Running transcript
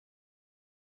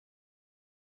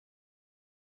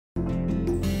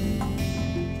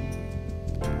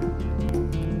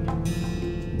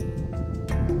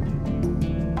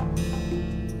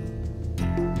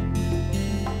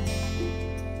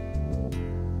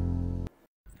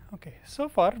Okay, so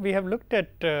far we have looked at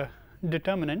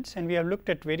determinants and we have looked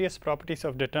at various properties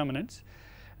of determinants.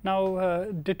 Now,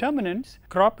 determinants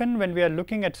crop in when we are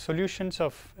looking at solutions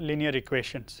of linear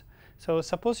equations. So,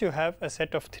 suppose you have a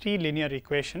set of 3 linear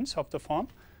equations of the form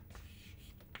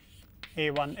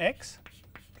a1x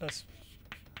plus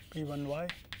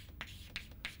b1y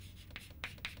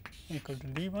equal to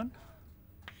d1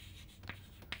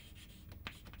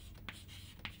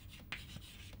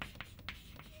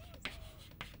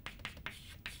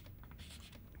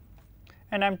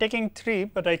 and I am taking 3,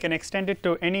 but I can extend it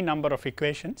to any number of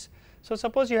equations. So,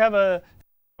 suppose you have a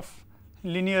of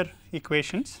linear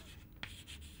equations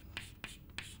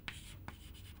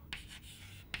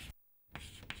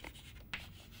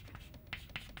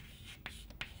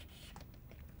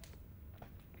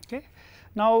okay.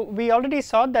 Now, we already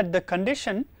saw that the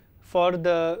condition for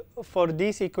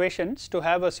these equations to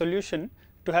have a solution,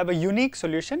 to have a unique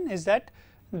solution, is that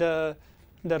the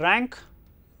rank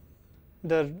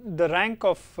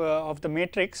of the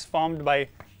matrix formed by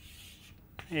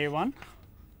A1,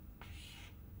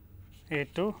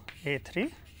 A2,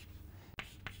 A3,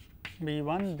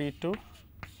 B1, B2,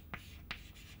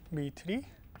 B3,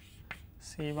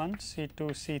 C1, C2,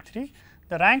 C3,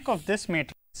 the rank of this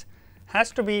matrix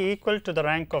has to be equal to the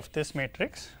rank of this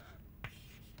matrix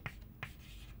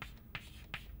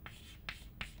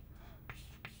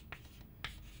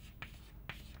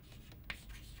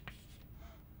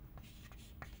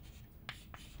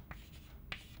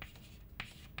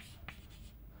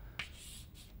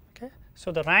okay.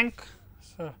 So, the rank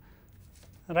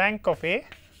of A,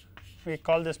 we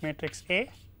call this matrix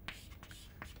A,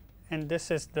 and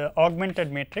this is the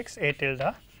augmented matrix A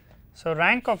tilde. So,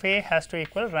 rank of A has to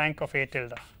equal rank of A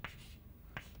tilde,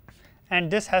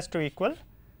 and this has to equal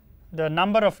the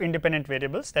number of independent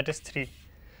variables, that is 3.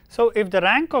 So, if the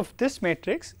rank of this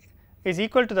matrix is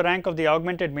equal to the rank of the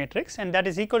augmented matrix and that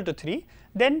is equal to 3,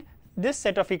 then this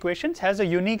set of equations has a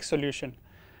unique solution.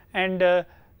 And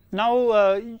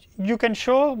now, you can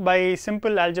show by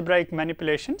simple algebraic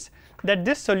manipulations that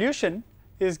this solution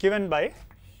is given by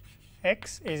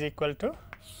x is equal to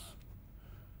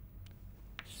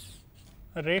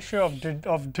a ratio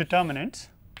of determinants,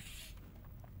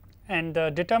 and the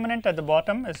determinant at the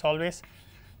bottom is always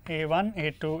a1,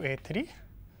 a2, a3,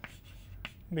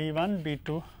 b1,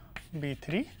 b2,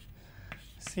 b3,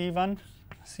 c1,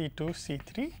 c2,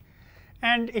 c3,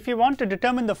 and if you want to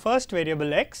determine the first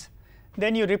variable x,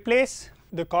 then you replace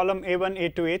the column a1,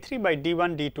 a2, a3 by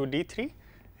d1, d2, d3,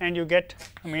 and you get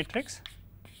a matrix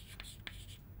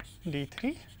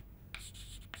d3,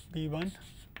 b1,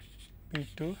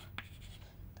 b2,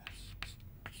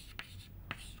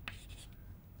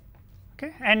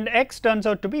 okay, and x turns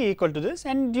out to be equal to this,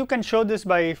 and you can show this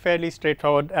by fairly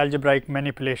straightforward algebraic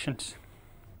manipulations.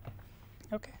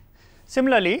 Okay.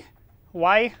 Similarly,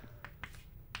 y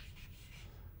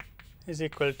is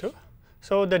equal to,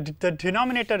 so the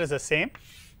denominator is the same,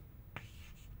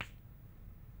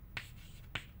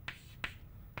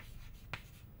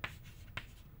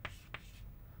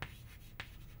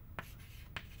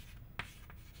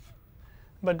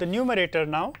 but the numerator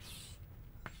now,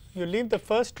 you leave the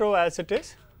first row as it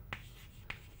is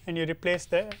and you replace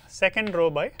the second row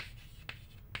by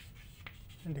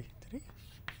d3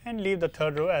 and leave the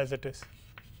third row as it is.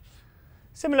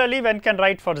 Similarly, one can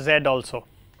write for z also.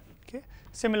 Okay.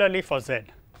 Similarly, for z.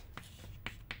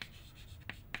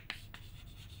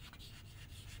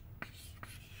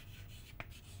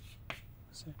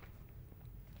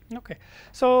 Okay.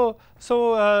 So,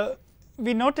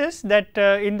 we notice that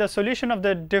in the solution of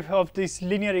these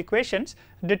linear equations,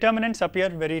 determinants appear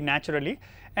very naturally,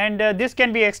 and this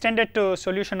can be extended to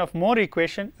solution of more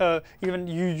equation. Even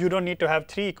you don't need to have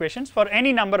 3 equations. For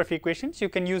any number of equations, you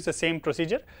can use the same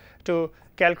procedure to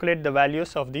calculate the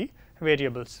values of the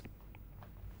variables.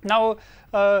 Now,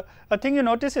 a thing you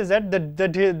notice is that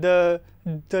the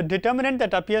determinant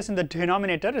that appears in the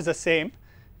denominator is the same,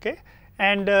 okay,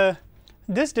 and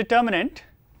this determinant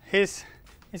is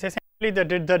essentially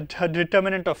the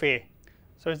determinant of A.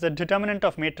 So, it is the determinant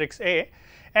of matrix A,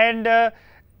 and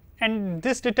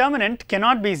this determinant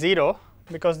cannot be 0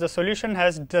 because the solution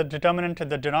has the determinant in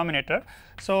the denominator.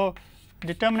 So,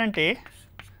 determinant A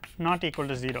not equal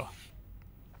to 0,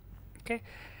 okay.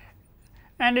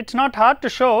 And it is not hard to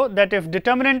show that if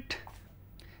determinant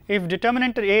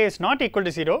A is not equal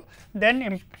to 0,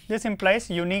 then this implies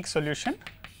unique solution.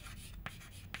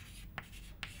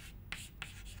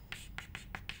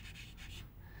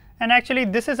 And actually,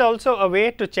 this is also a way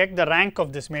to check the rank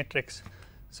of this matrix.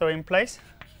 So, implies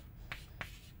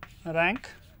rank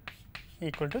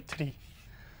equal to 3.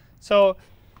 So,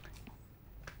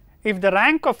 if the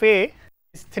rank of A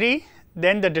is 3,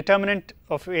 then the determinant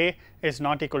of A is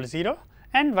not equal to 0,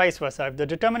 and vice versa. If the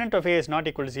determinant of A is not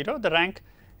equal to 0, the rank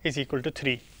is equal to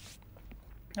 3.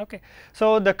 Okay.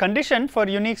 So, the condition for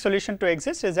unique solution to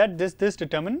exist is that this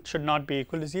determinant should not be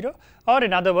equal to 0, or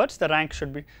in other words the rank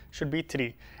should be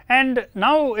 3. And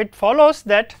now it follows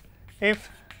that if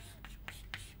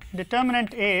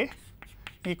determinant A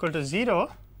equal to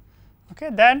 0, okay,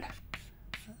 then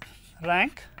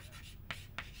rank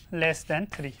less than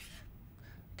 3.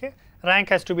 Okay. Rank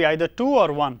has to be either 2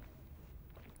 or 1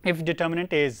 if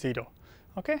determinant A is 0,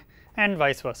 okay, and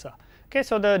vice versa. Okay.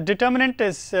 So, the determinant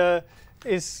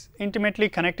is intimately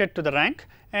connected to the rank,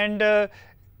 and a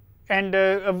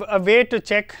way to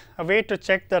check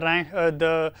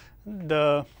the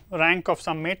rank of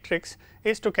some matrix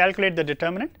is to calculate the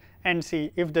determinant and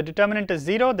see if the determinant is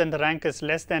 0, then the rank is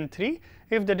less than 3.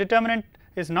 If the determinant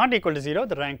is not equal to 0,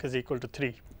 the rank is equal to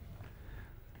 3.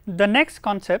 The next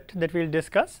concept that we will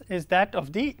discuss is that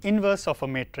of the inverse of a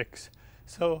matrix.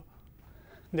 So,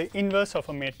 the inverse of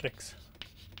a matrix.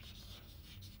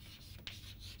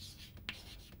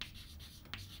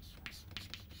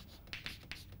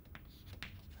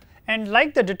 And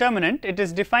like the determinant, it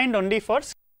is defined only for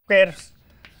squares,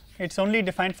 it is only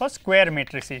defined for square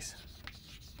matrices.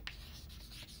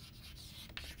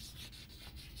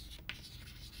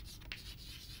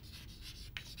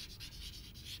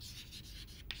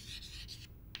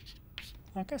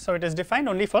 Okay. So, it is defined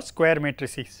only for square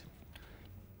matrices.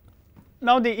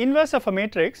 Now, the inverse of a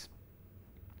matrix,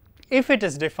 if it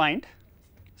is defined,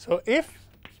 so if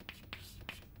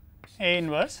A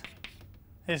inverse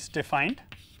is defined,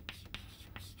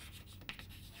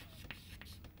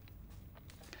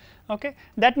 okay,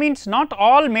 that means not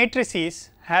all matrices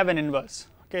have an inverse.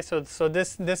 Okay. So,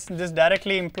 this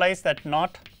directly implies that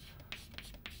not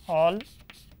all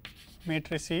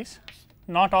matrices,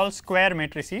 not all square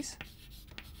matrices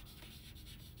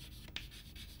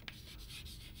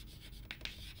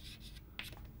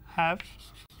have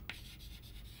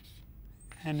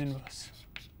an inverse.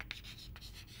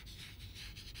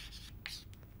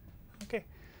 Okay.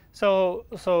 So,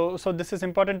 this is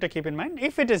important to keep in mind.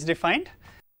 If it is defined,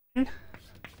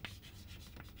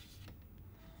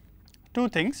 two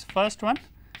things. First one,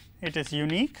 it is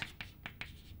unique,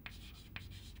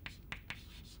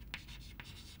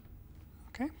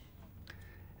 okay,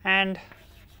 and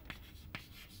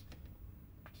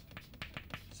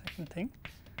second thing,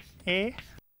 A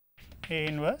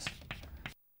inverse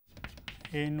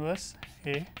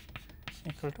A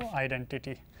equal to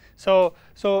identity. So,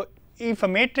 if a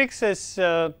matrix is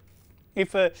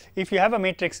if you have a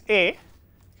matrix A,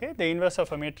 okay, the inverse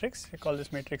of a matrix, we call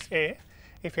this matrix A.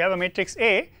 If you have a matrix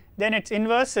A, then its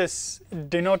inverse is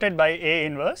denoted by A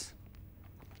inverse,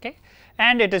 okay,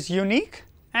 and it is unique,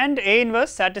 and A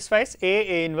inverse satisfies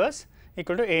A inverse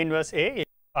equal to A inverse A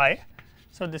I.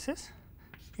 So, this is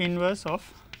inverse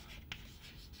of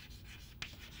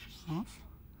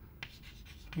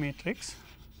matrix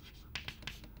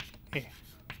A.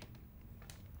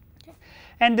 Okay.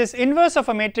 And this inverse of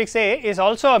a matrix A is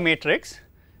also a matrix.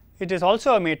 It is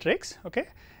also a matrix, okay,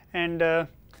 and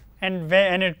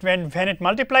when it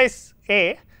multiplies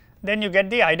A, then you get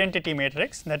the identity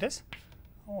matrix, that is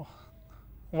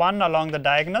 1 along the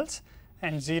diagonals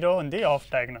and 0 in the off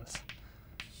diagonals.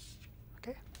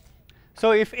 Okay.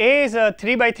 So, if A is a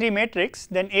 3 by 3 matrix,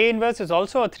 then A inverse is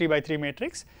also a 3 by 3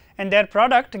 matrix, and their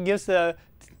product gives the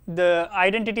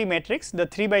identity matrix, the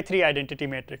 3 by 3 identity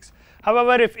matrix.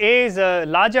 However, if A is a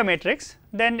larger matrix,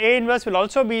 then A inverse will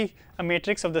also be a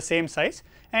matrix of the same size,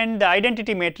 and the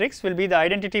identity matrix will be the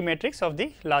identity matrix of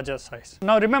the larger size.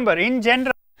 Now, remember, in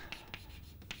general,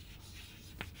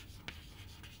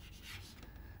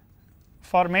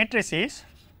 for matrices,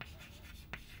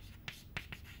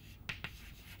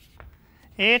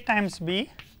 A times B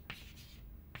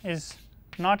is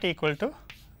not equal to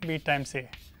B times A.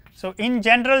 So, in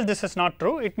general this is not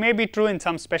true, it may be true in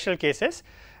some special cases,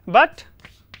 but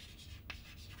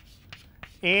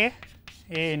A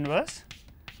inverse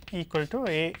equal to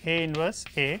A inverse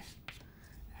A,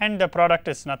 and the product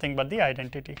is nothing but the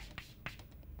identity.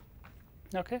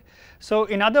 Okay. So,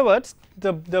 in other words,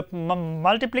 the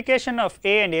multiplication of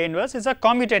A and A inverse is a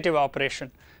commutative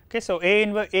operation. Okay. So, A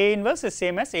inverse is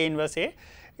same as A inverse A.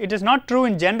 It is not true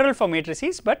in general for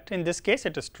matrices, but in this case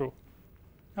it is true.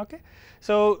 Okay.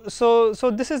 So,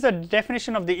 this is the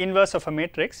definition of the inverse of a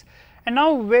matrix, and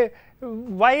now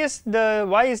why is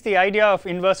the idea of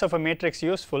inverse of a matrix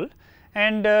useful?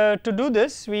 And to do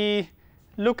this, we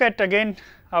look at again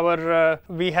our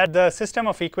we had the system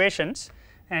of equations,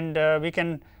 and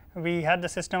we had the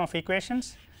system of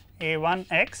equations A1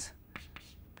 x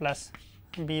plus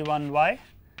B1 y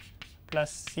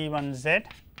plus C1z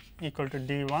equal to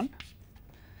D1,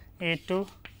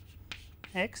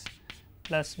 A2x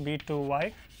plus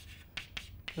B2y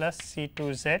plus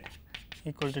C2z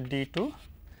equal to D2,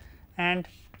 and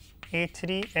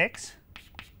A3x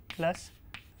plus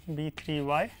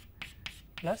B3y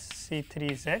plus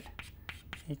C3z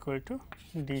equal to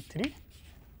D3.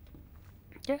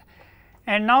 Okay.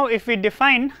 And now if we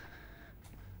define,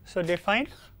 so define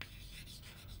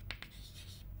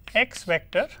x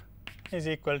vector is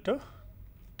equal to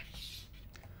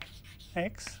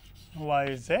x,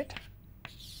 y, z,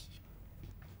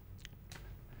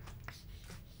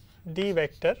 d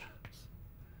vector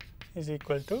is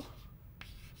equal to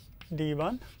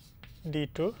d1,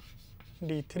 d2,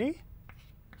 d3,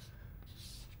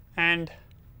 and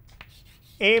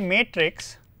A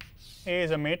matrix, A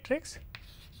is a matrix,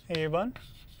 A1,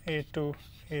 A2,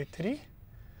 A3,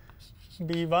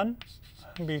 B1,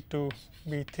 B2,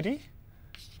 B3,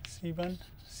 C1,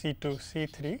 C2,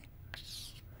 C3.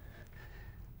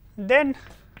 Then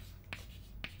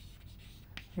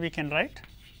we can write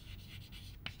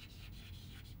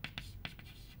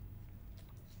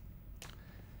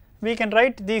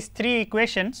these three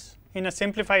equations in a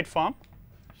simplified form: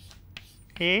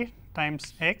 A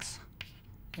times x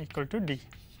equal to d.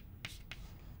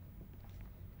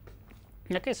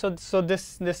 Okay, so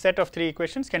this set of three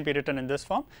equations can be written in this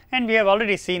form, and we have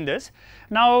already seen this.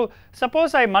 Now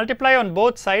suppose I multiply on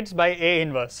both sides by A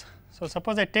inverse. So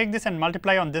suppose I take this and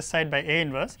multiply on this side by A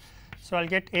inverse. So I'll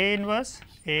get A inverse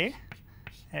A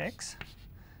x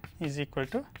is equal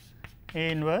to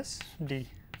A inverse d.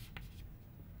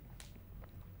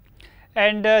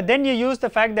 And then you use the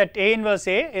fact that A inverse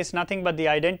A is nothing but the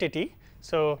identity.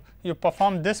 So you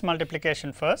perform this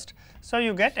multiplication first. So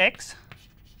you get x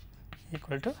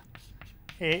equal to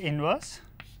A inverse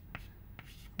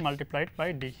multiplied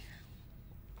by d.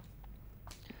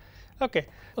 Okay.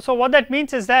 So what that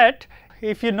means is that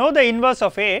if you know the inverse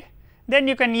of A, then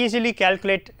you can easily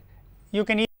calculate, you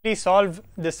can easily solve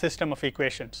this system of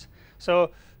equations.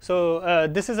 So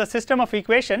this is a system of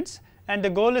equations, and the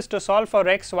goal is to solve for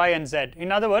x, y, and z.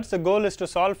 In other words, the goal is to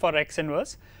solve for x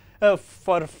inverse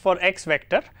for x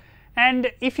vector.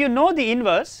 And if you know the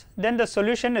inverse, then the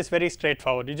solution is very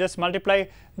straightforward. You just multiply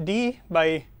d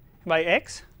by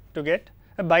x to get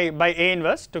by A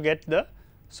inverse to get the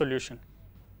solution.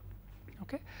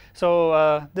 Okay.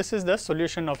 So this is the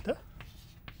solution of the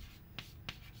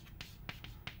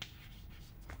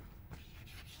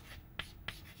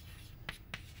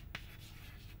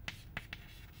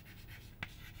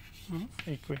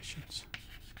equations.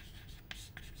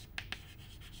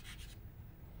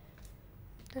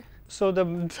 Okay. So the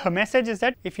message is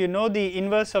that if you know the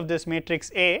inverse of this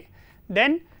matrix A,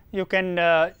 then you can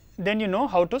then you know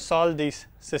how to solve this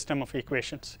system of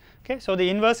equations. Okay. So the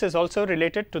inverse is also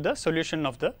related to the solution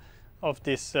of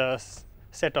this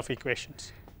set of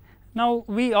equations. Now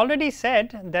we already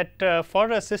said that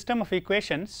for a system of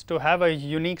equations to have a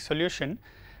unique solution,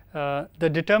 the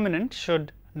determinant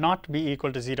should not be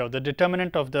equal to 0. The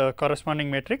determinant of the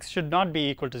corresponding matrix should not be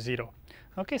equal to 0.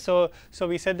 Okay. So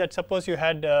we said that suppose you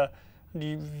had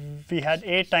we had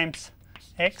A times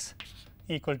x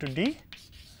equal to d.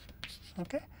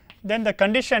 Okay. Then the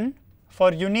condition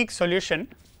for unique solution.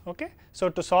 Okay. So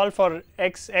to solve for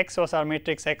x was our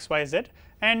matrix x, y, z,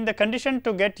 and the condition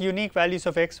to get unique values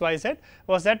of x, y, z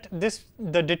was that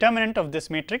the determinant of this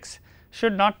matrix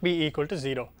should not be equal to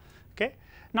 0. Okay.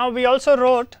 Now we also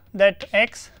wrote that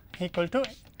x equal to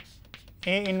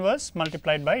A inverse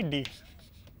multiplied by d.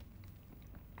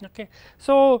 Okay.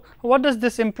 So what does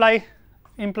this imply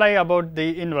about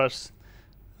the inverse?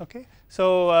 Okay.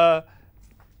 So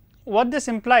what this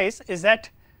implies is that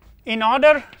in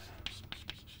order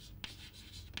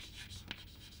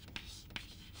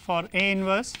for A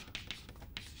inverse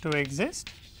to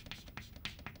exist,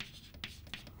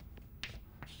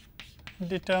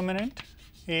 determinant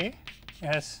A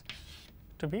has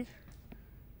to be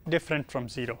different from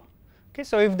 0. Okay.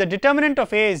 So if the determinant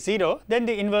of A is 0, then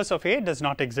the inverse of A does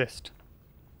not exist.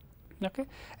 Okay.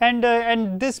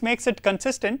 And this makes it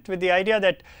consistent with the idea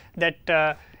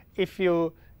that if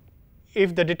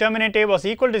the determinant A was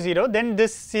equal to 0, then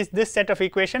this set of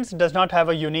equations does not have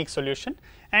a unique solution,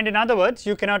 and in other words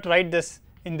you cannot write this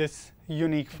in this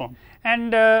unique form.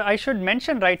 And I should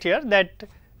mention right here that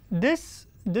this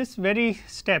very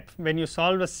step, when you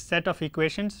solve a set of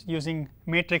equations using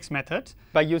matrix methods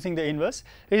by using the inverse,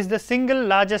 is the single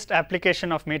largest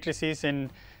application of matrices in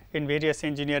various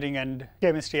engineering and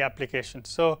chemistry applications.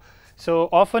 So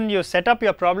often you set up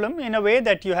your problem in a way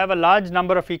that you have a large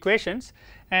number of equations,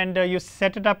 and you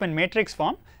set it up in matrix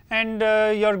form, and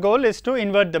your goal is to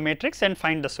invert the matrix and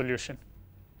find the solution.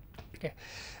 Okay.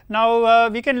 Now,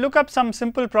 we can look up some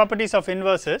simple properties of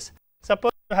inverses.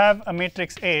 Suppose you have a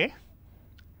matrix A,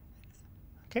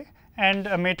 okay, and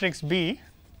a matrix B,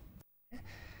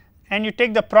 and you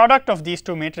take the product of these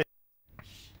two matrices.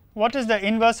 What is the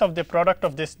inverse of the product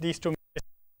of these two matrices?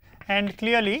 And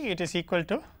clearly it is equal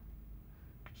to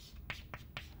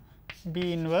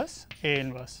B inverse A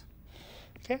inverse.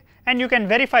 Okay. And you can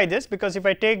verify this, because if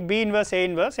I take B inverse A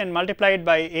inverse and multiply it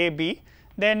by A B,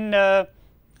 then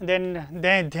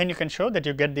you can show that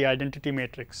you get the identity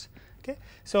matrix. Okay.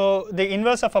 So, the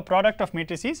inverse of a product of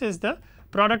matrices is the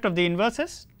product of the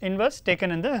inverse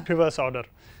taken in the reverse order.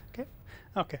 Okay.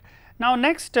 Okay. Now,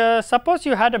 next suppose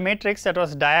you had a matrix that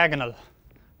was diagonal.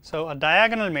 So, a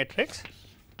diagonal matrix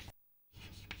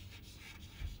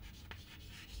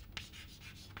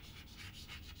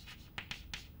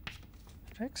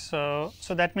so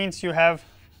that means you have,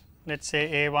 let us say,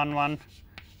 A11,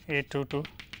 A22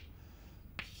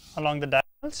 along the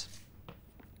diagonals,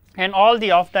 and all the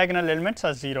off diagonal elements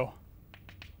are 0.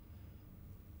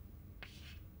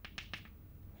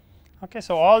 Okay,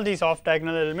 so, all these off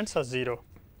diagonal elements are 0.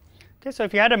 Okay, so,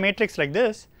 if you had a matrix like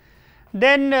this,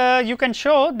 then you can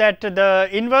show that the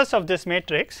inverse of this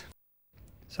matrix.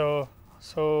 So,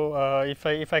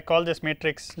 if I call this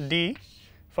matrix D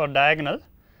for diagonal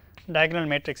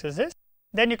matrix is this,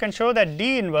 then you can show that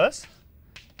D inverse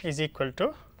is equal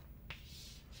to,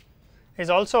 is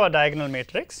also a diagonal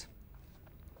matrix.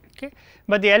 Okay.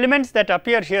 But the elements that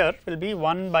appear here will be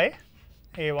 1 by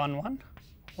A11,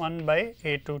 1 by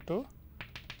A22,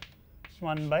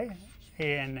 1 by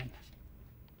ANN.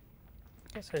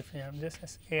 Okay, so, if you have this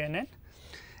as ANN,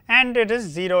 and it is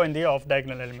 0 in the off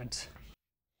diagonal elements.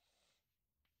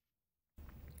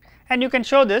 And you can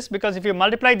show this, because if you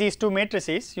multiply these two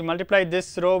matrices, you multiply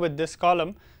this row with this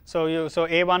column. So,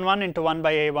 A11 into 1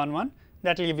 by A11,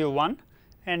 that will give you 1,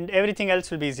 and everything else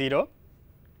will be 0.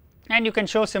 And you can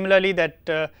show similarly that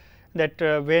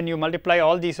when you multiply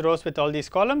all these rows with all these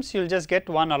columns, you will just get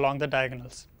 1 along the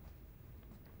diagonals.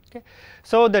 Okay.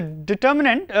 So, the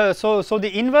determinant, so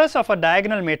the inverse of a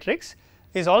diagonal matrix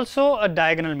is also a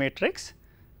diagonal matrix,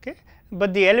 okay,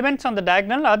 but the elements on the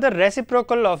diagonal are the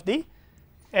reciprocal of the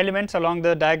elements along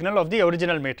the diagonal of the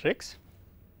original matrix.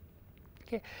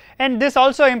 Okay. And this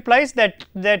also implies that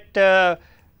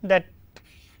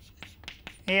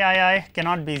AII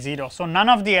cannot be 0. So, none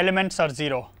of the elements are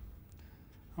 0.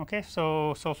 Okay.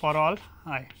 So, for all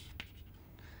I.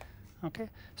 Okay.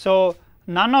 So,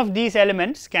 none of these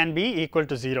elements can be equal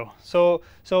to 0. So,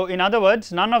 in other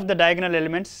words, none of the diagonal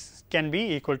elements can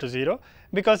be equal to 0,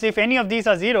 because if any of these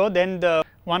are 0, then the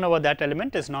 1 over that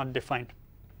element is not defined.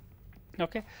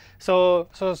 Okay. So,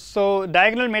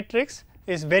 diagonal matrix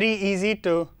is very easy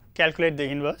to calculate the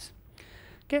inverse.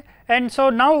 Okay. And so,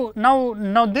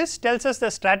 now this tells us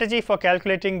the strategy for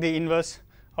calculating the inverse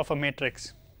of a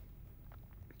matrix.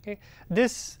 Okay.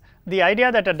 The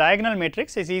idea that a diagonal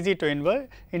matrix is easy to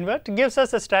invert gives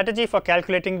us a strategy for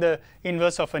calculating the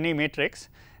inverse of any matrix,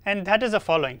 and that is the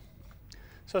following.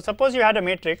 So, suppose you had a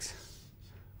matrix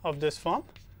of this form,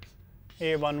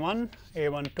 A11,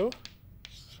 A12,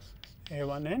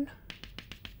 A1n,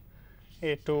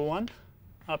 A21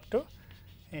 up to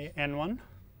AN1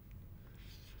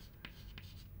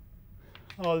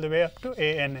 all the way up to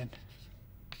ANN.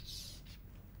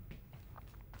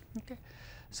 Okay.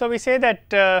 So, we say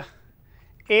that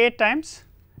A times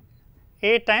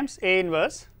A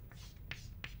inverse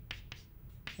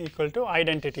equal to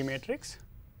identity matrix.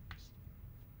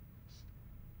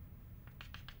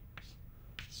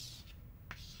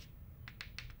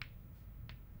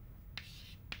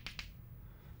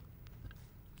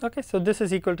 Okay. So, this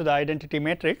is equal to the identity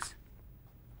matrix,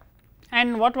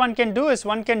 and what one can do is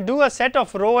one can do a set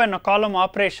of row and a column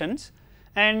operations,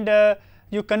 and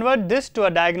you convert this to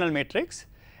a diagonal matrix,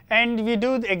 and we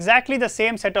do exactly the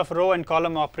same set of row and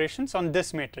column operations on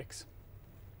this matrix.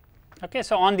 Okay.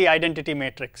 So, on the identity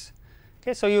matrix.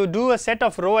 Okay. So, you do a set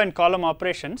of row and column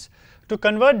operations to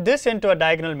convert this into a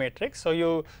diagonal matrix. So,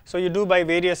 you do by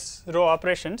various row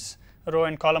operations, row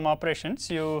and column operations,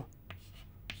 you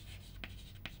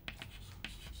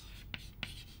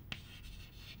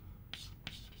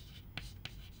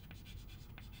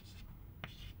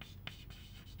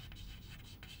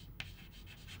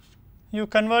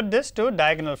convert this to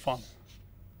diagonal form,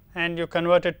 and you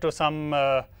convert it to some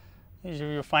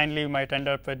you finally might end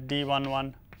up with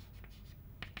D11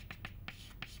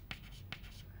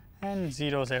 and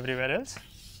zeros everywhere else.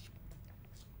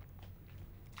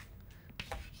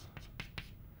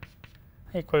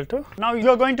 Equal to, now you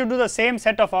are going to do the same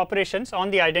set of operations on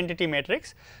the identity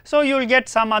matrix. So, you will get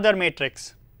some other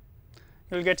matrix,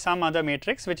 you will get some other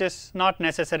matrix which is not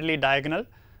necessarily diagonal,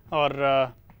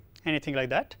 or anything like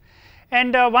that.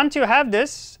 And once you have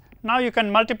this, now you can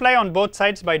multiply on both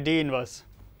sides by D inverse.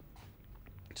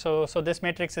 So this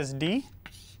matrix is D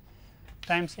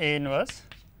times A inverse,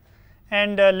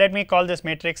 and let me call this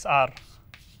matrix R.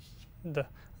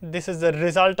 This is the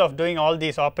result of doing all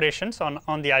these operations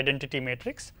on the identity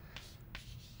matrix.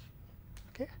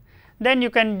 Okay. Then you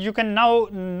can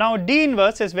now D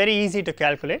inverse is very easy to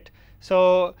calculate.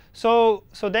 So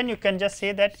then you can just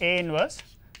say that A inverse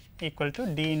equal to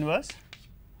D inverse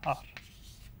R.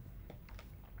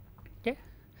 Okay.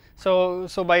 So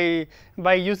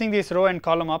by using these row and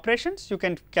column operations, you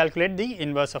can calculate the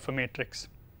inverse of a matrix.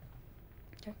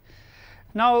 Okay.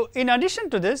 Now in addition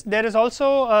to this, there is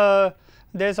also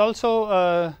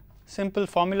a simple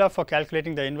formula for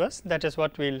calculating the inverse. That is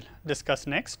what we will discuss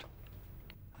next.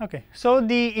 Okay. So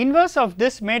the inverse of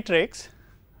this matrix,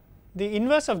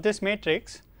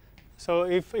 so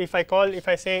if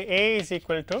I say A is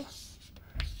equal to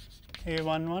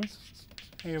A11,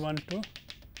 A12,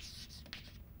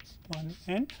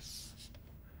 1n,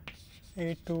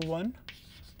 A21,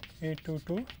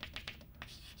 A22,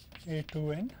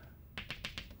 A2n,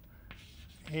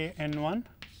 AN1,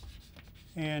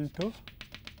 AN2,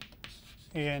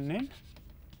 ANN,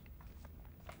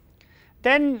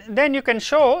 then you can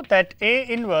show that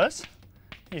A inverse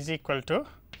is equal to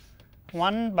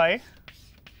 1 by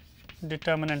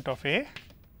determinant of A,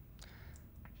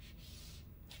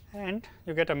 and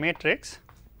you get a matrix,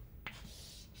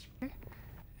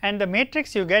 and the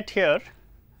matrix you get here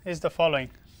is the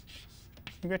following.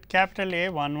 You get capital A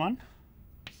 1 1,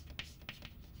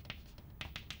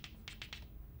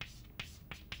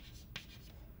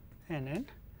 NN,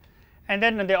 and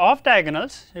then in the off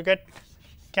diagonals you get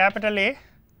capital A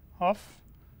of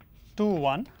 2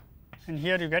 1, and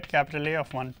here you get capital A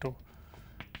of 1 2,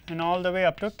 and all the way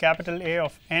up to capital A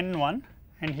of n 1,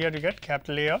 and here you get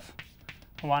capital A of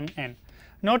 1 n.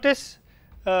 Notice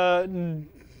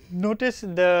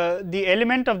the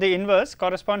element of the inverse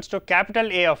corresponds to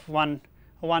capital A of 1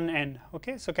 n.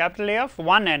 Okay. So capital A of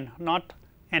 1 n, not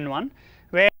n 1,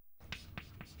 where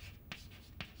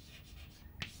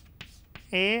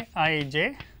A I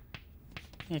j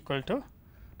equal to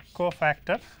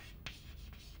cofactor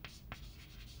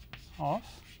of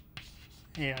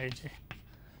A I j.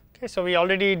 Okay. So we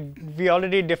already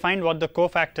defined what the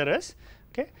cofactor is.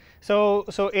 Okay. So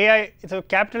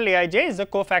capital A I j is the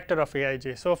cofactor of A I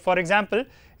j. So for example,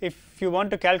 if you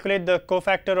want to calculate the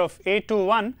cofactor of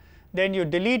A21, then you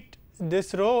delete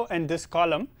this row and this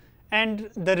column, and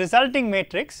the resulting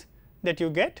matrix that you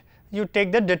get, you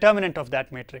take the determinant of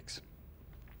that matrix.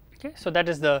 Okay. So that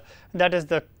is the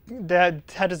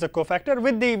cofactor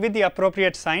with the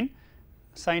appropriate sign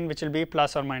which will be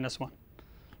plus or minus 1.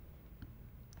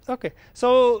 Okay.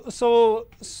 So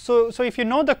if you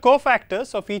know the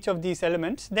cofactors of each of these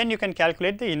elements, then you can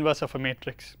calculate the inverse of a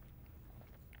matrix.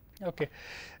 Okay.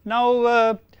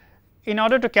 Now in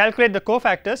order to calculate the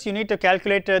cofactors, you need to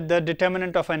calculate the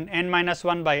determinant of an n minus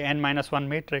 1 by n minus 1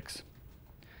 matrix.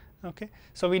 Okay.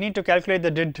 So we need to calculate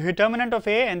the determinant of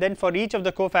A, and then for each of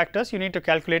the cofactors you need to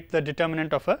calculate the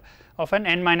determinant of an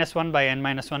n minus 1 by n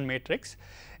minus 1 matrix.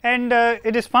 And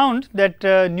it is found that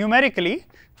numerically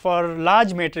for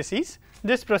large matrices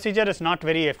this procedure is not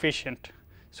very efficient.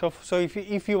 So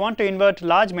if you want to invert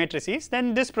large matrices,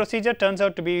 then this procedure turns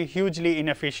out to be hugely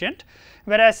inefficient,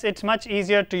 whereas it is much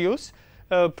easier to use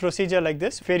a procedure like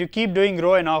this, where you keep doing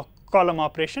row and column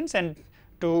operations and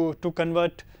to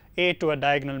convert A to a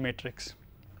diagonal matrix.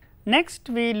 Next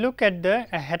we look at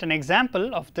an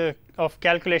example of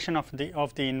calculation of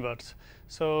the inverse.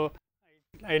 So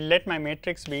I let my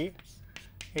matrix be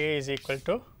A is equal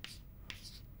to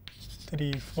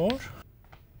 3 4,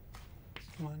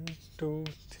 1 2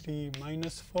 3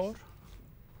 minus 4,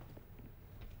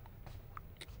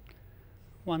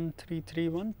 1 3 3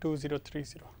 1 2 0 3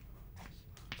 0.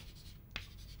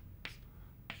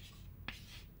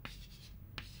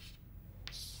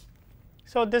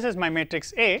 So this is my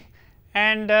matrix A,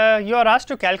 and you are asked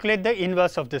to calculate the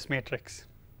inverse of this matrix.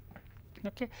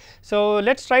 Okay. So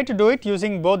let us try to do it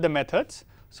using both the methods.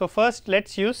 So first let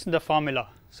us use the formula.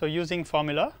 So using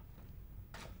formula,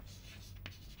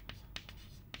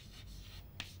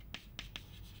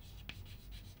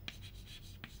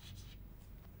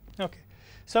 okay.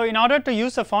 So in order to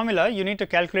use a formula, you need to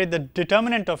calculate the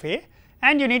determinant of A,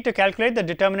 and you need to calculate the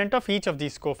determinant of each of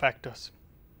these cofactors.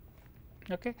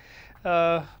 Okay.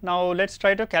 Now let us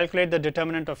try to calculate the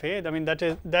determinant of A. I mean that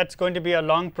is going to be a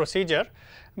long procedure,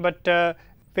 but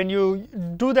when you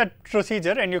do that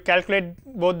procedure and you calculate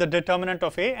both the determinant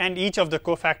of A and each of the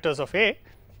cofactors of A,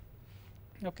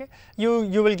 okay,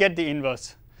 you will get the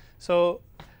inverse. So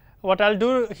what I will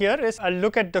do here is I will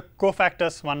look at the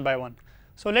cofactors one by one.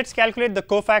 So, let us calculate the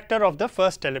cofactor of the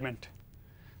first element.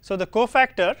 So, the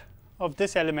cofactor of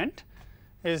this element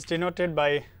is denoted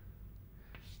by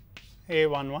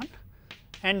A11,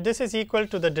 and this is equal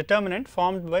to the determinant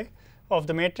formed by of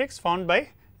the matrix formed by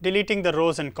deleting the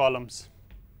rows and columns.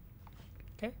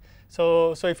 Okay.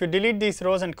 So, if you delete these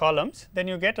rows and columns, then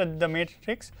you get the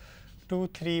matrix 2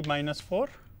 3 minus 4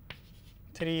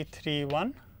 3 3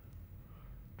 1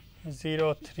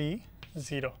 0 3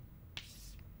 0.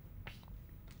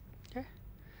 Okay.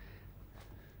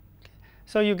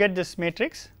 So, you get this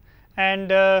matrix,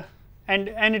 and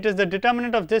it is the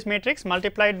determinant of this matrix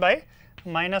multiplied by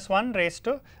minus 1 raised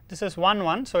to, this is 1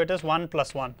 1. So, it is 1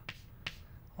 plus 1,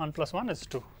 1 plus 1 is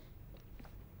 2.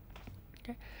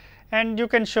 Okay. And you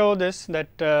can show this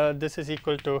that this is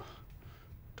equal to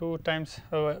 2 times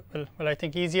well, I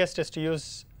think easiest is to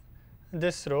use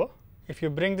this row. If you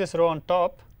bring this row on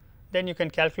top, then you can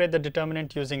calculate the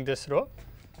determinant using this row.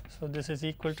 So, this is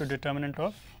equal to determinant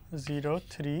of 0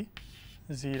 3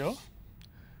 0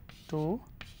 2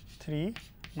 3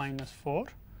 minus 4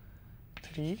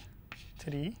 3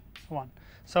 3 1.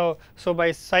 So, by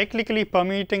cyclically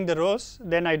permuting the rows,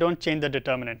 then I do not change the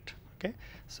determinant. Okay.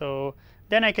 So,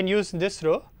 then I can use this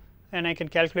row and I can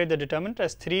calculate the determinant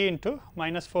as 3 into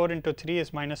minus 4 into 3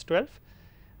 is minus 12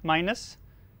 minus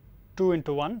 2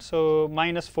 into 1. So,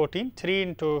 minus 14, 3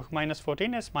 into minus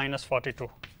 14 is minus 42.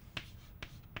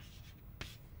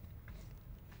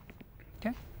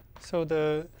 Okay. So,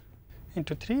 the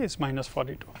into 3 is minus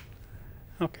 42.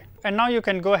 Okay. And now you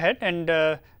can go ahead and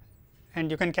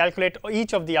you can calculate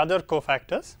each of the other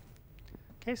cofactors.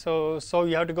 Okay. So,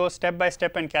 you have to go step by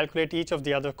step and calculate each of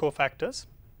the other cofactors.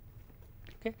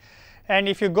 Okay. And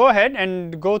if you go ahead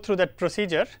and go through that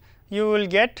procedure, you will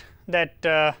get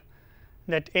that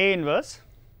that A inverse.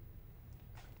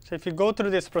 So, if you go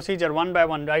through this procedure one by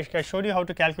one, I showed you how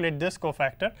to calculate this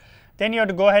cofactor. Then you have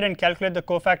to go ahead and calculate the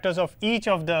cofactors of each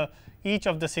of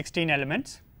the 16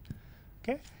 elements.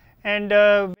 Okay. And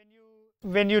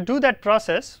when you do that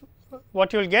process,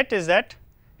 what you will get is that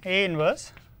A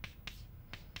inverse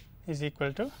is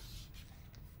equal to,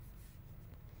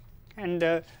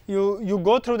 and you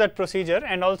go through that procedure,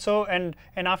 and also and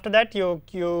after that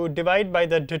you divide by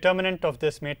the determinant of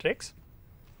this matrix,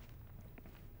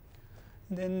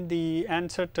 then the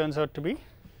answer turns out to be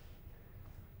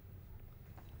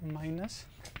minus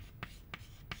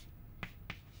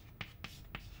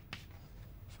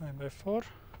 5 by 4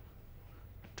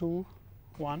 2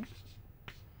 1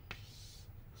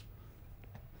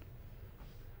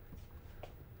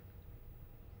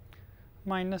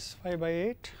 minus 5 by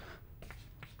 8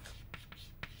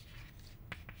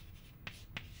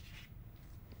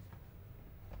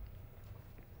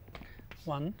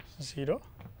 1 0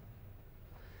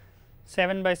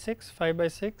 7 by 6 5 by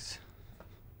 6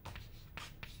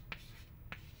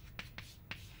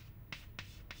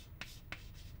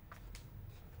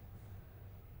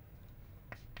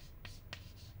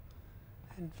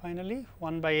 and finally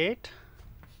 1 by 8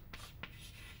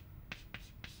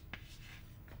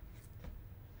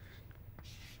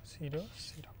 0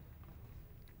 0.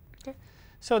 Okay.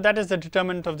 So, that is the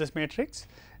determinant of this matrix,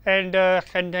 and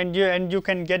you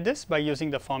can get this by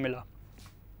using the formula.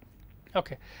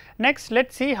 Okay. Next, let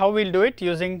us see how we will do it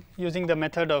using the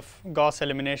method of Gauss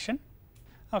elimination.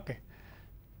 Okay.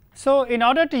 So, in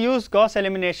order to use Gauss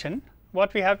elimination,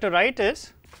 what we have to write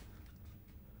is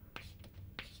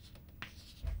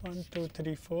 1 2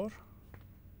 3 4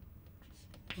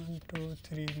 1 2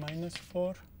 3 minus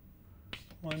 4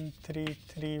 1 3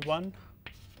 3 1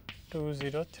 2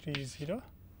 0 3 0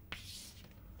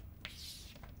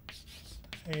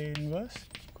 A inverse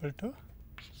equal to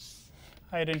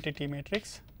identity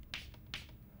matrix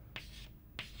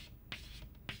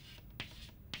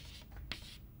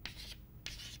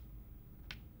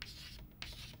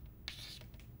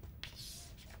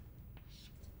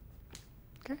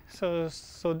okay.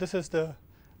 So this is the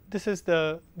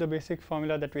basic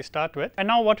formula that we start with, and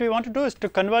now what we want to do is to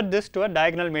convert this to a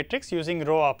diagonal matrix using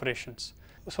row operations.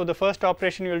 So, the first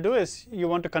operation you will do is you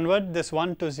want to convert this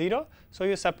 1 to 0. So,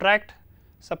 you subtract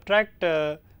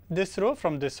this row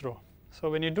from this row. So,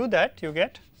 when you do that, you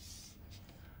get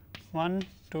 1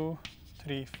 2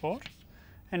 3 4,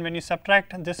 and when you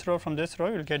subtract this row from this row,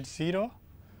 you will get 0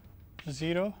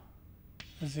 0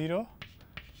 0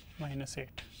 minus 8.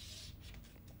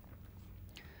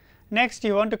 Next,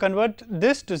 you want to convert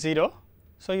this to 0.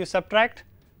 So, you subtract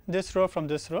this row from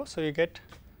this row. So, you get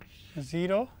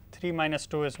 0, 3 minus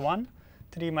 2 is 1,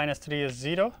 3 minus 3 is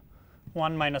 0,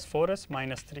 1 minus 4 is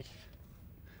minus 3.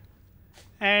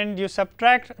 And you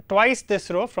subtract twice this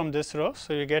row from this row.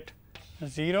 So, you get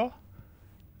 0,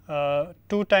 2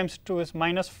 times 2 is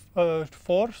minus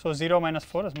 4, so 0 minus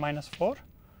 4 is minus 4,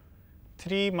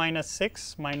 3 minus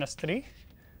 6 minus 3,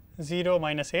 0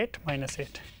 minus 8 minus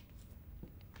 8,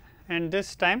 and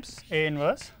this times A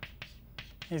inverse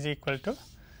is equal to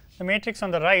the matrix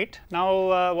on the right.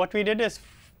 Now, what we did is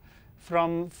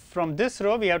from this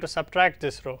row we have to subtract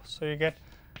this row. So, you get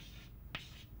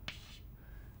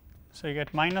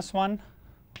minus 1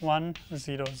 1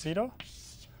 0 0,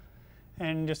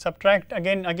 and you subtract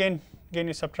again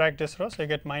you subtract this row. So, you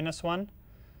get minus 1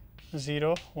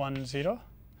 0 1 0,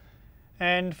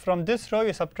 and from this row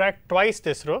you subtract twice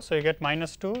this row. So, you get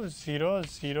minus 2 0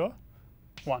 0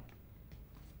 1.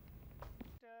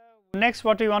 Next,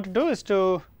 what we want to do is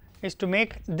to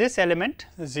make this element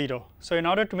 0. So, in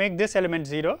order to make this element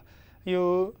 0,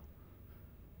 you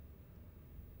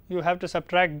have to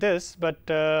subtract this, but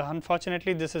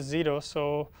unfortunately this is 0.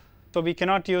 So, we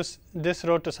cannot use this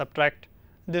row to subtract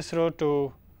this row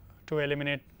to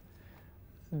eliminate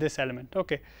this element.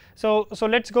 Okay. So,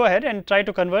 let us go ahead and try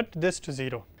to convert this to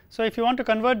 0. So, if you want to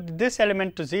convert this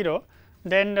element to 0,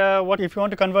 then if you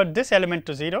want to convert this element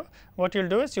to 0, what you will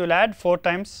do is you will add 4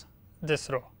 times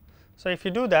this row. So, if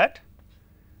you do that,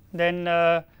 then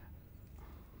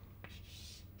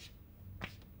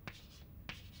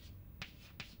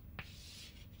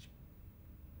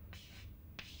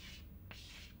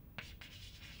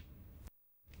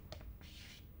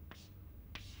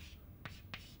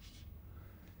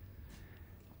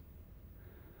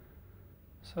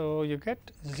so you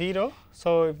get 0.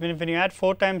 So, when you add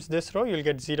 4 times this row, you will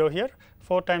get 0 here,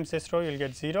 4 times this row you will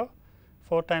get 0,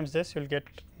 4 times this you will get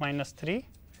minus 3,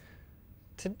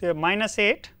 minus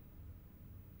 8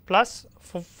 plus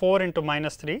 4 into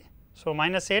minus 3. So,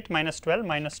 minus 8 minus 12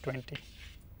 minus 20.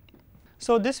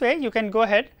 So, this way you can go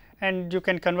ahead and you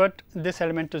can convert this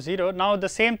element to 0. Now, the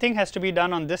same thing has to be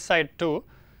done on this side too.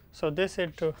 So, this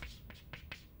into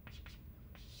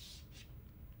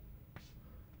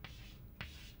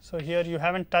so here you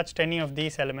have not touched any of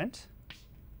these elements.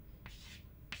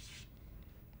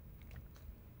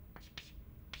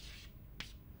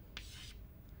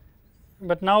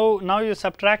 But now you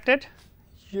subtracted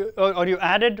or you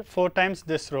added 4 times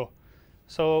this row.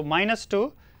 So, minus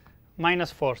 2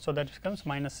 minus 4. So, that becomes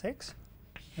minus 6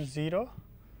 0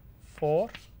 4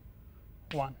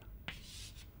 1.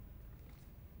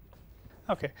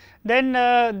 Okay. Then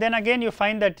again you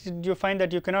find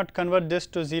that you cannot convert this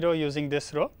to 0 using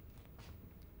this row.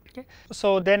 Okay.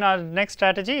 So, then our next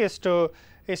strategy is to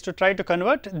try to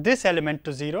convert this element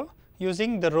to 0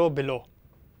 using the row below.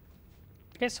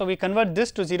 Okay. So, we convert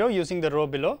this to 0 using the row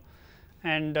below,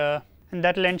 and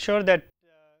that will ensure that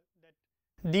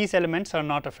these elements are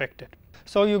not affected.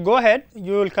 So, you go ahead,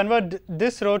 you will convert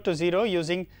this row to 0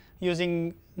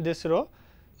 using this row.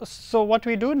 So, what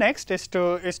we do next is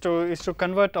to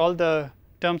convert all the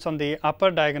terms on the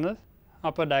upper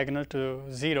diagonal to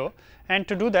 0, and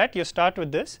to do that you start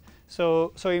with this.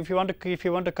 So, if you want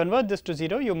to convert this to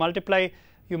 0, you multiply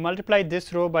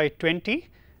this row by 20,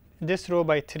 this row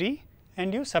by 3,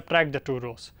 and you subtract the 2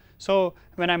 rows. So,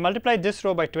 when I multiply this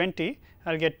row by 20,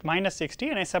 I will get minus 60,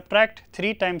 and I subtract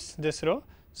 3 times this row.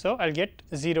 So, I will get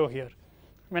 0 here.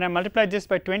 When I multiply this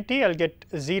by 20, I will get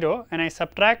 0, and I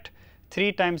subtract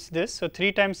 3 times this. So,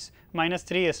 3 times minus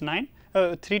 3 is 9,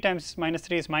 3 times minus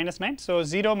 3 is minus 9. So,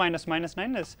 0 minus minus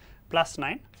 9 is plus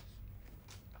 9.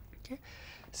 Okay.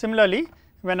 Similarly,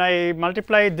 when I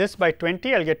multiply this by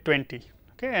 20, I will get 20,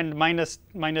 okay, and minus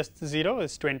 0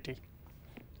 is 20.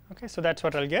 Okay. So, that is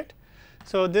what I will get.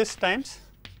 So, this times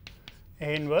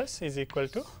A inverse is equal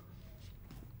to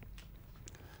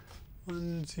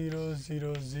 1 0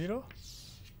 0 0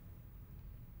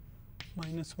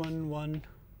 minus 1 1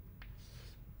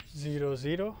 0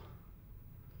 0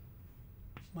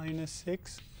 minus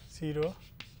 6 0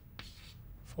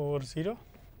 4 0,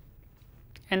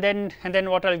 and then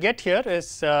what I will get here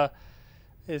is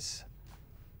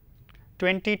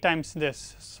 20 times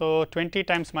this. So, 20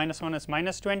 times minus 1 is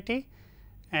minus 20,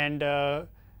 and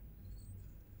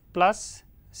plus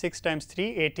 6 times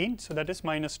 3 18. So, that is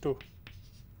minus 2,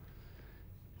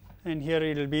 and here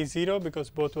it will be 0 because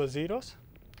both were zeros.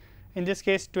 In this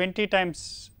case 20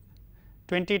 times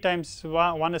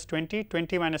 1 is 20,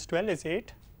 20 minus 12 is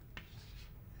 8,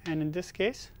 and in this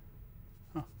case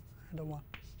I had a 1.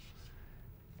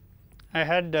 I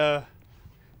had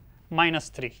minus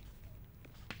 3.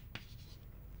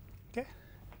 Okay.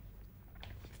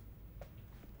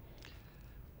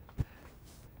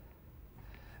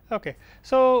 Okay.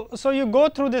 So, you go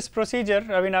through this procedure.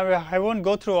 I mean, I will not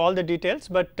go through all the details,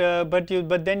 but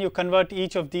then you convert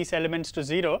each of these elements to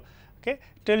 0, okay,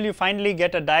 till you finally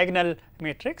get a diagonal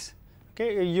matrix. Okay.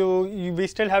 Okay, we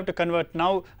still have to convert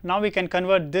now we can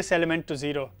convert this element to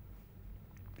 0.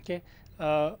 Okay,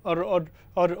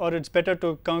 or it's better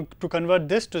to convert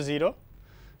this to 0.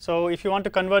 So if you want to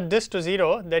convert this to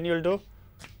 0, then you will do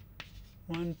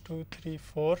 1 2 3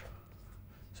 4.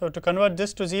 So to convert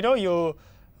this to 0, you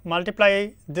multiply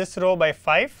this row by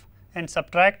 5 and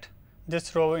subtract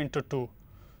this row into 2.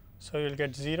 So you will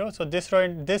get 0. So this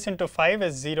row this into 5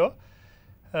 is 0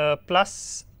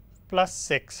 plus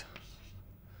 6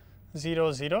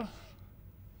 0 0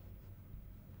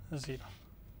 0.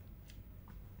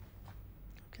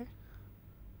 Okay.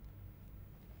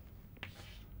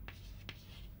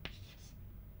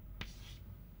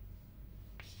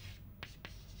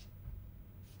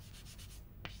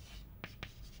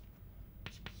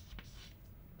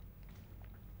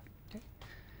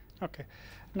 Okay.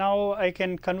 Now I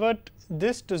can convert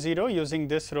this to 0 using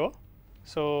this row.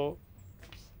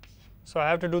 So I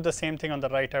have to do the same thing on the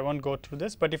right. I won't go through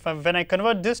this, but if when I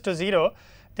convert this to 0,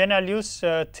 then I'll use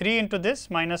 3 into this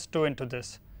minus 2 into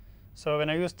this. So when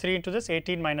I use 3 into this,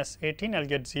 18 minus 18, I'll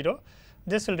get 0.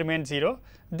 This will remain 0.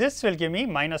 This will give me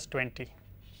minus 20.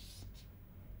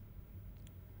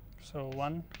 So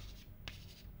 1.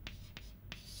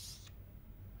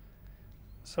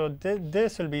 So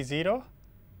this will be 0.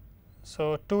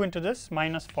 So 2 into this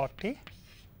minus 40,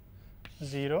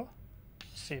 0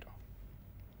 0.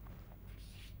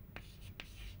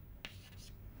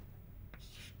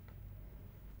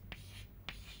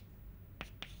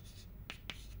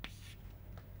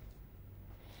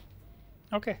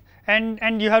 Okay,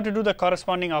 and you have to do the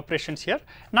corresponding operations here.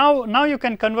 Now you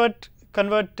can convert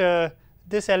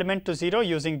this element to 0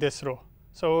 using this row.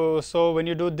 So when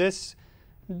you do this,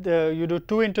 you do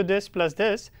 2 into this plus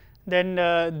this, then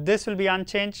this will be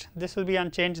unchanged, this will be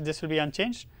unchanged, this will be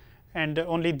unchanged, and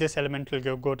only this element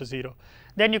will go to 0.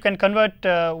 Then you can convert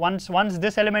once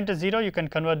this element is 0, you can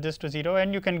convert this to 0,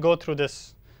 and you can go through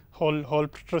this whole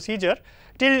procedure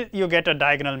till you get a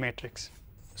diagonal matrix.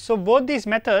 So both these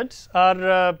methods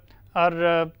are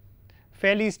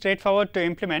fairly straightforward to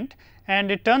implement, and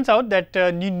it turns out that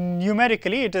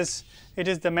numerically it is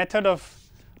the method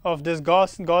of this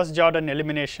Gauss-Jordan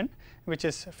elimination which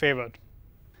is favored.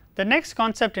 The next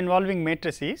concept involving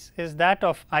matrices is that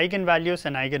of eigenvalues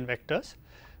and eigenvectors.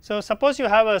 So suppose you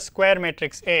have a square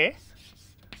matrix A.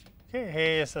 Okay,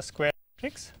 A is a square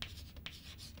matrix.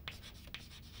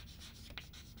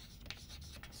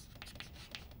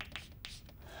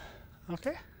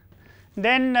 Okay,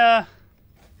 then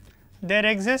there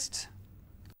exists.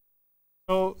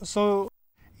 So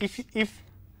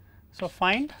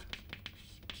find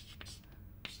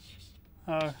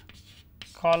a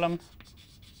column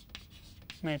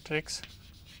matrix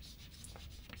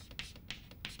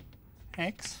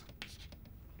X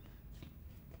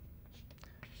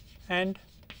and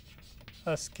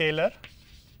a scalar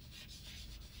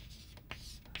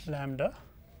lambda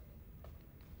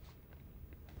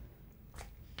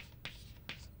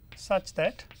such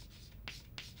that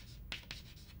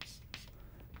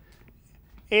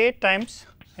A times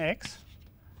x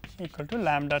equal to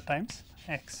lambda times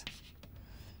x.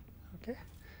 Okay.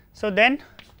 So then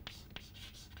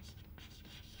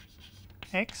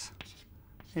x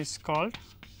is called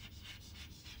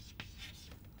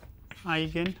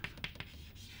eigenvector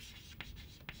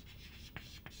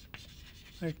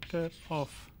of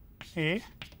A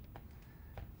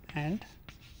and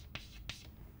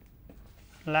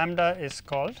lambda is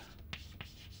called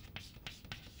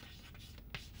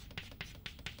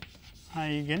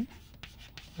eigenvalue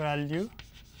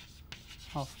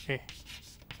of A.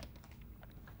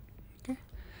 Okay.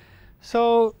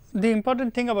 So the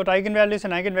important thing about eigenvalues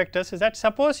and eigenvectors is that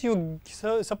suppose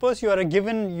you are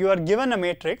given a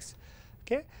matrix,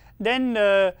 okay, then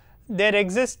there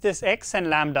exists this x and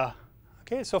lambda.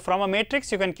 Okay. So from a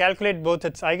matrix you can calculate both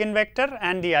its eigenvector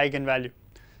and the eigenvalue.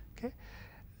 Okay.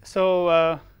 So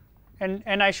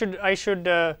and I should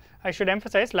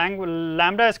emphasize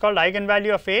lambda is called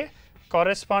eigenvalue of A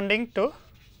corresponding to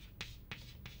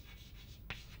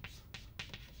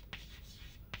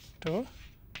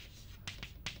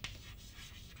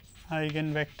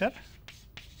eigenvector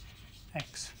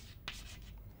x.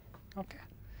 Okay.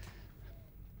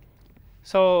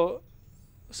 So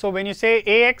when you say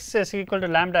Ax is equal to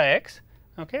lambda x,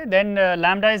 okay, then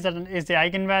lambda is the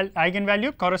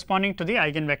eigenvalue corresponding to the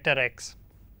eigenvector x.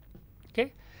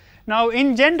 Okay. Now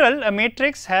in general a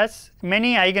matrix has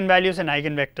many eigenvalues and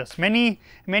eigenvectors,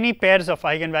 many pairs of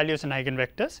eigenvalues and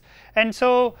eigenvectors, and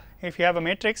so if you have a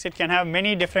matrix it can have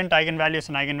many different eigenvalues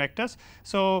and eigenvectors.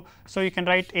 So you can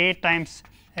write A times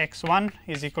x1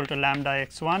 is equal to lambda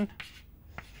x1,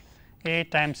 A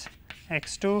times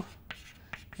x2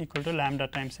 equal to lambda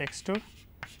times x2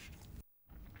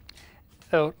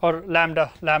 or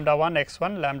lambda 1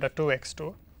 x1 lambda 2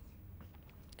 x2.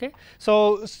 Okay.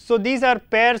 So these are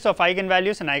pairs of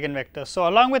eigenvalues and eigenvectors. So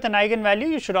along with an eigenvalue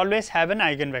you should always have an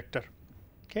eigenvector.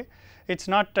 Okay. It's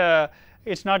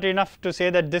not enough to say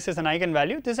that this is an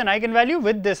eigenvalue. This is an eigenvalue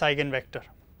with this eigenvector.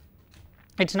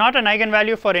 It's not an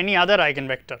eigenvalue for any other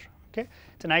eigenvector. Okay.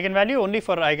 It's an eigenvalue only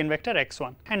for eigenvector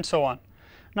x1 and so on.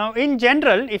 Now in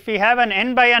general, if we have an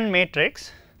n by n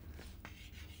matrix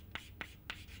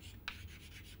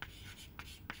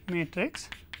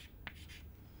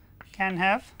can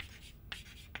have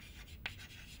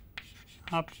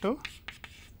up to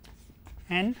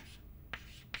n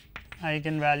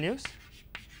eigenvalues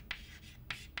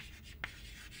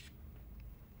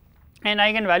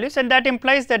and that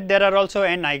implies that there are also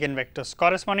n eigenvectors.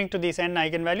 Corresponding to these n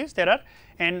eigenvalues there are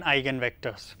n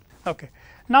eigenvectors. Okay.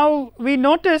 Now we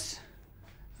notice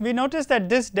that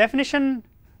this definition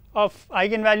of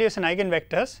eigenvalues and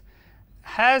eigenvectors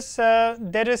has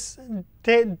there is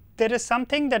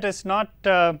something that is not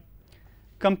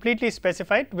completely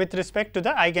specified with respect to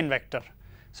the eigenvector.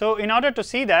 So in order to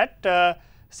see that,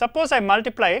 suppose I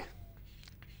multiply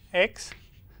x,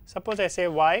 suppose I say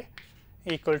y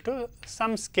equal to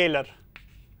some scalar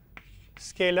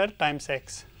times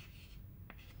x.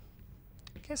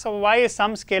 Okay, so y is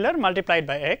some scalar multiplied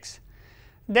by x,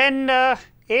 then a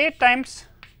times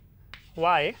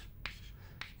y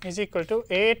is equal to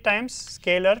a times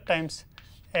scalar times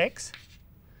x.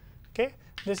 Okay,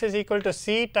 this is equal to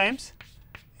c times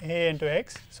a into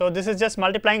x. So this is just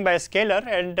multiplying by a scalar,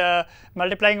 and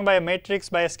multiplying by a matrix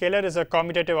by a scalar is a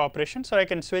commutative operation. So I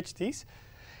can switch these,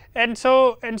 and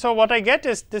so what I get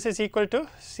is this is equal to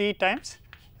c times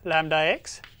lambda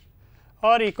x,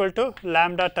 or equal to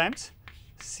lambda times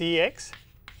cx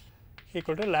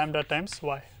equal to lambda times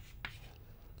y.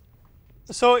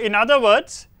 So in other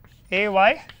words,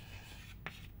 ay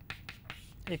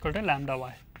equal to lambda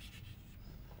y.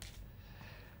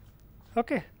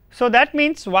 Okay. So that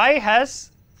means y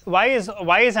is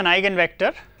an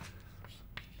eigenvector,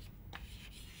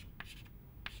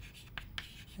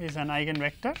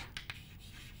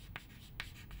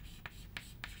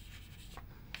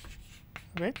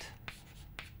 with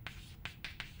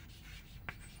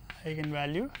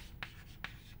eigenvalue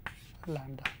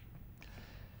lambda.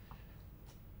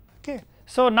 Okay.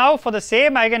 So now for the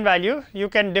same eigenvalue you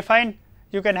can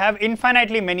have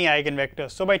infinitely many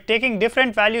eigenvectors. So by taking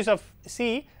different values of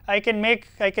c, I can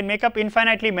make up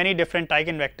infinitely many different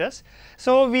eigenvectors.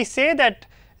 So we say that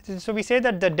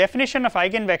the definition of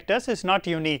eigenvectors is not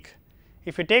unique.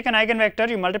 If you take an eigenvector,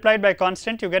 you multiply it by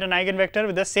constant, you get an eigenvector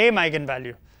with the same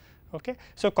eigenvalue. Okay.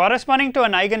 So corresponding to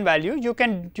an eigenvalue, you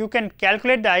can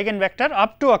calculate the eigenvector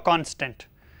up to a constant.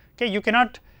 Okay. You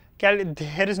cannot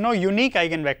there is no unique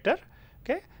eigenvector.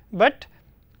 Okay. But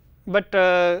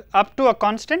up to a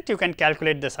constant you can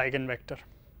calculate this eigenvector.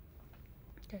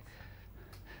 Okay.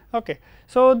 Okay.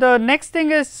 So the next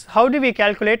thing is, how do we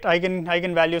calculate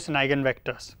eigenvalues and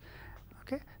eigenvectors?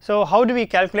 Okay. So how do we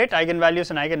calculate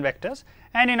eigenvalues and eigenvectors?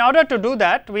 And in order to do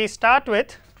that, we start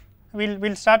with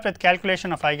we'll start with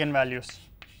calculation of eigenvalues.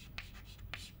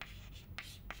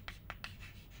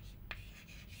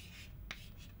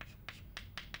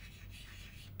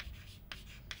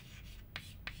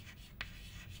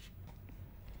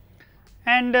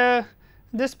 And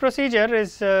this procedure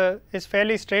is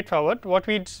fairly straightforward. What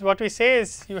we say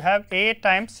is, you have a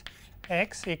times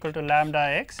x equal to lambda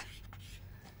x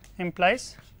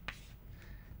implies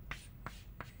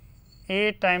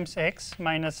a times x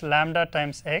minus lambda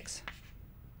times x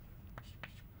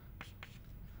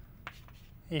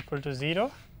equal to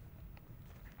 0.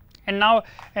 And now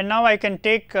I can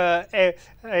take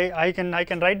I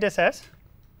can write this as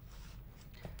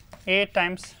a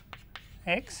times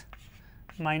x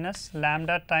minus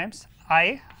lambda times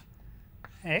I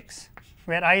x,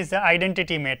 where I is the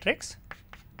identity matrix,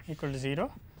 equal to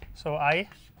 0. So I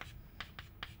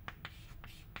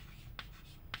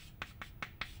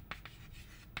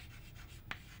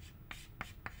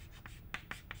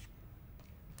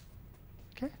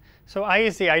okay. So I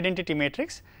is the identity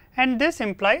matrix, and this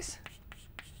implies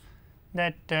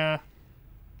that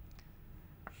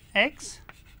x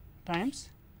times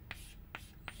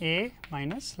a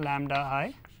minus lambda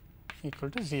I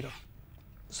equal to 0.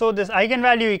 So this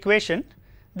eigenvalue equation,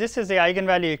 this is the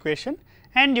eigenvalue equation,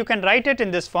 and you can write it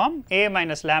in this form: a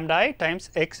minus lambda I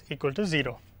times x equal to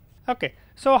 0. Okay.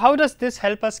 So how does this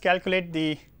help us calculate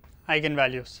the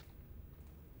eigenvalues?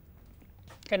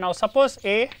 Okay. Now suppose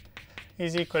a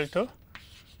is equal to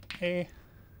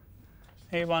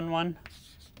a11,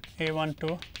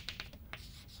 a12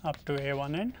 up to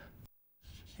a1n,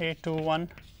 A21,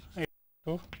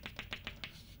 A2,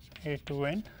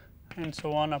 A2n and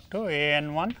so on up to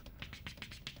AN1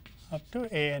 up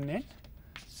to ANN.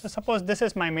 So, suppose this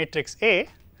is my matrix A,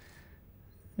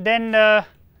 then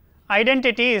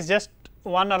identity is just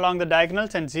 1 along the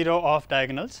diagonals and 0 off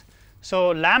diagonals. So,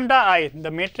 lambda I,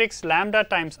 the matrix lambda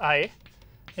times I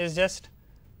is just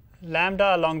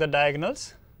lambda along the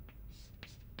diagonals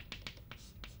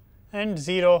and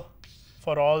 0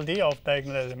 for all the off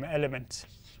diagonal elements.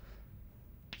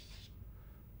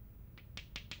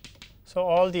 So,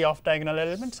 all the off diagonal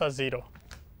elements are 0.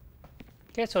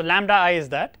 Okay, so, lambda I is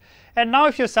that, and now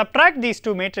if you subtract these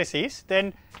two matrices,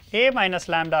 then A minus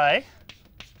lambda I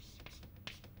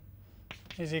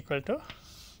is equal to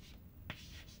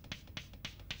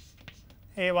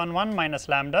A11 minus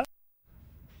lambda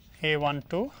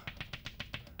A12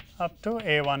 up to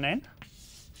A1n,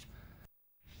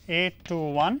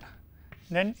 A21,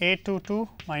 then A22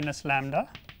 minus lambda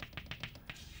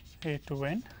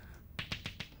A2n,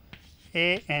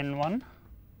 AN1,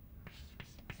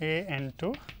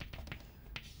 AN2,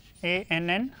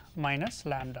 ANN minus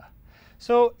lambda.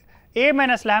 So, A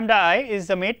minus lambda I is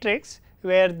the matrix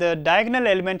where the diagonal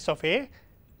elements of A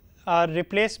are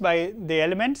replaced by the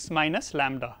elements minus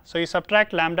lambda. So, you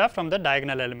subtract lambda from the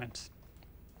diagonal elements.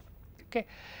 Okay.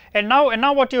 And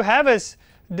now what you have is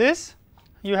this,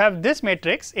 you have this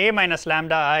matrix A minus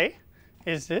lambda I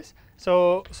is this.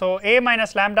 So, A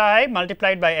minus lambda I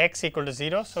multiplied by x equal to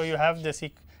 0. So, you have this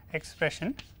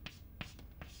expression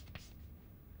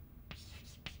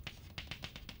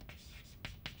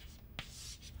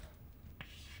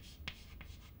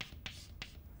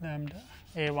lambda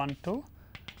A12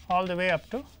 all the way up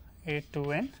to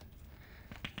A2n,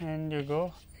 and you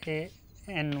go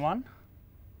AN1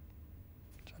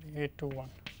 sorry A21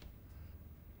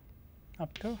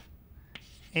 up to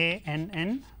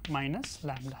ANN minus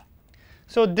lambda.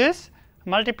 So, this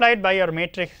multiplied by your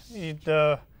matrix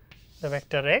the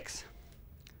vector x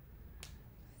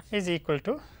is equal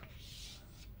to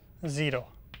 0.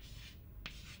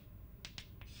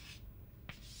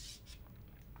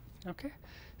 Okay.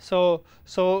 So,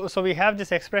 we have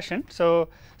this expression. So,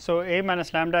 A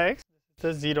minus lambda x is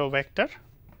the 0 vector,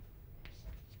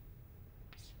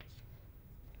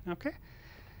 okay,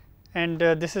 and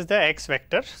this is the x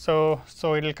vector. So,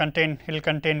 it will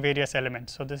contain various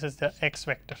elements. So, this is the x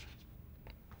vector.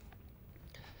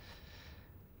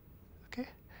 Okay.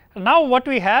 Now, what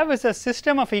we have is a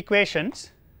system of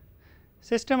equations,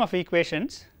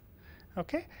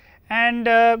 okay,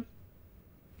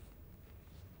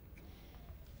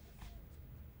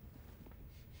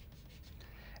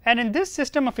 and in this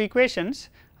system of equations,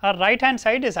 our right hand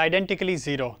side is identically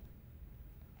 0.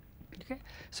 Okay.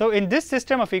 So, in this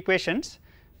system of equations,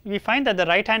 we find that the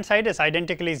right hand side is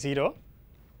identically 0,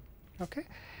 okay,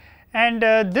 and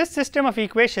this system of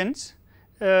equations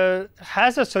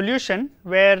has a solution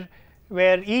where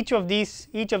each of these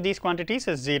quantities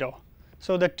is 0.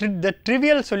 So, the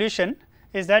trivial solution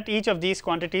is that each of these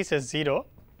quantities is 0.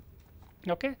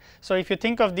 Okay. So, if you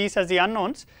think of these as the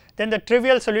unknowns, then the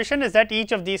trivial solution is that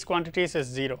each of these quantities is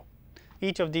 0,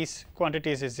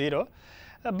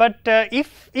 but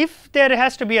if there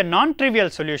has to be a non-trivial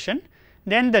solution,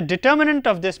 then the determinant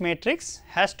of this matrix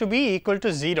has to be equal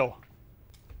to 0.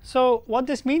 So, what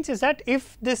this means is that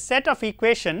if this set of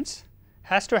equations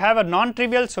has to have a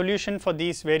non-trivial solution for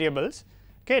these variables,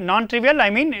 okay, non-trivial I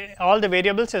mean all the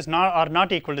variables are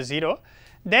not equal to 0,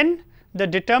 then the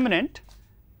determinant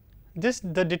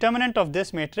of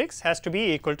this matrix has to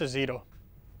be equal to 0.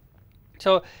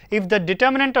 So, if the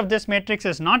determinant of this matrix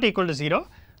is not equal to 0,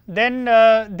 then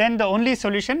the only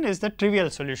solution is the trivial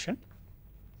solution,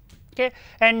 okay,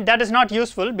 and that is not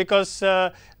useful because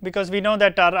we know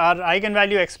that our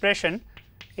eigenvalue expression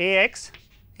A x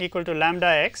equal to lambda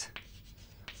x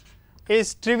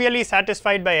is trivially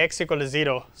satisfied by x equal to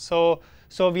 0. So,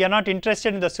 we are not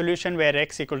interested in the solution where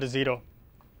x equal to 0.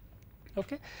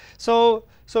 Okay. So,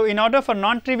 in order for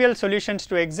non-trivial solutions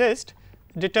to exist,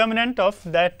 determinant of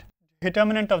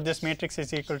this matrix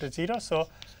is equal to 0. So,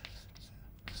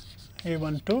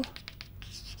 A12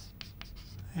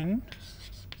 and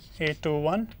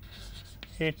A21,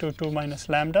 A22 minus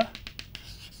lambda,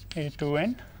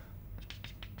 A2n,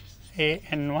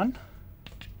 AN1,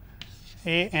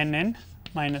 ANN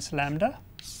minus lambda,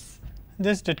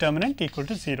 this determinant equal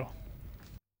to 0.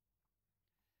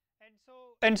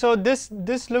 And so this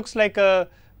looks like a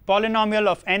polynomial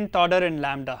of nth order in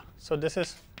lambda. So, this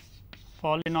is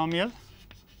polynomial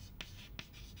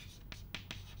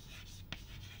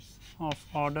of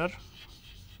order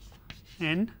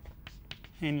n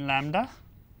in lambda.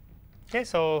 Okay.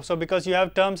 So, because you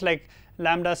have terms like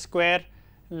lambda square,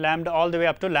 lambda all the way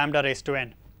up to lambda raised to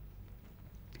n,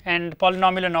 and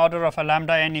polynomial in order of a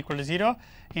lambda n equal to 0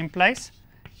 implies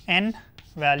n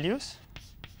values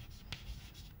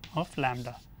of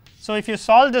lambda. So, if you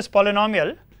solve this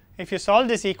polynomial, if you solve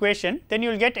this equation, then you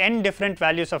will get n different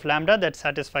values of lambda that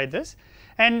satisfy this,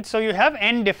 and so you have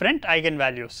n different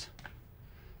eigenvalues.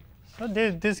 So,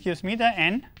 this gives me the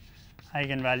n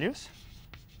eigenvalues.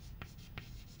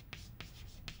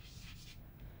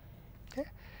 Okay.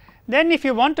 Then if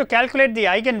you want to calculate the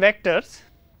eigenvectors,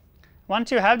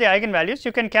 once you have the eigenvalues,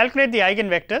 you can calculate the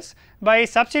eigenvectors by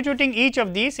substituting each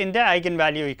of these in the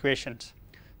eigenvalue equations.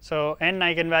 So, n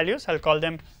eigenvalues, I will call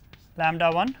them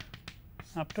lambda 1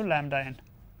 up to lambda n.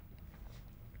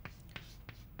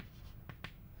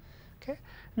 Okay.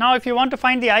 Now, if you want to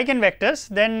find the eigenvectors,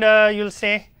 then you will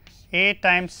say A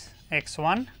times x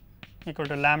 1 equal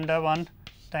to lambda 1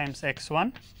 times x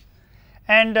 1,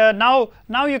 and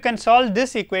now you can solve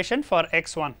this equation for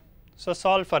x 1. So,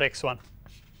 solve for x 1,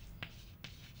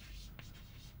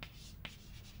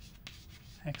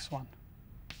 x 1,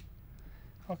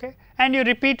 okay, and you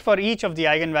repeat for each of the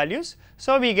eigenvalues.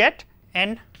 So, we get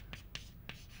n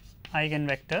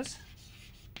eigenvectors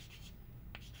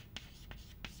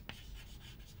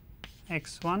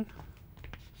x 1,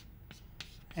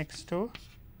 x 2,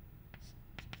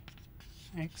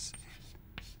 x n.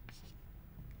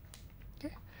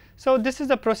 Okay. So, this is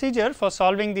the procedure for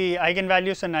solving the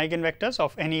eigenvalues and eigenvectors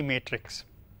of any matrix.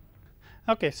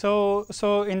 Okay. So,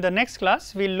 in the next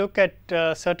class we will look at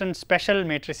certain special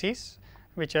matrices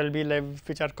which will be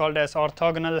which are called as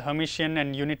orthogonal, Hermitian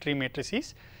and unitary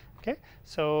matrices. Okay.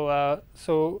 So,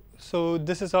 so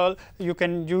this is all you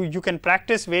can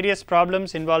practice various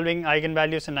problems involving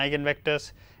eigenvalues and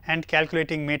eigenvectors and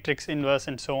calculating matrix inverse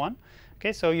and so on.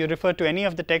 Okay. So, you refer to any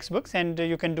of the textbooks and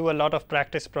you can do a lot of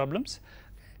practice problems.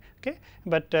 Okay.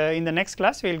 But in the next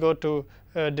class we will go to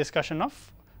discussion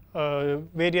of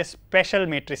various special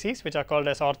matrices which are called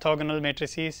as orthogonal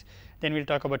matrices. Then we will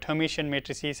talk about Hermitian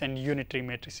matrices and unitary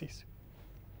matrices.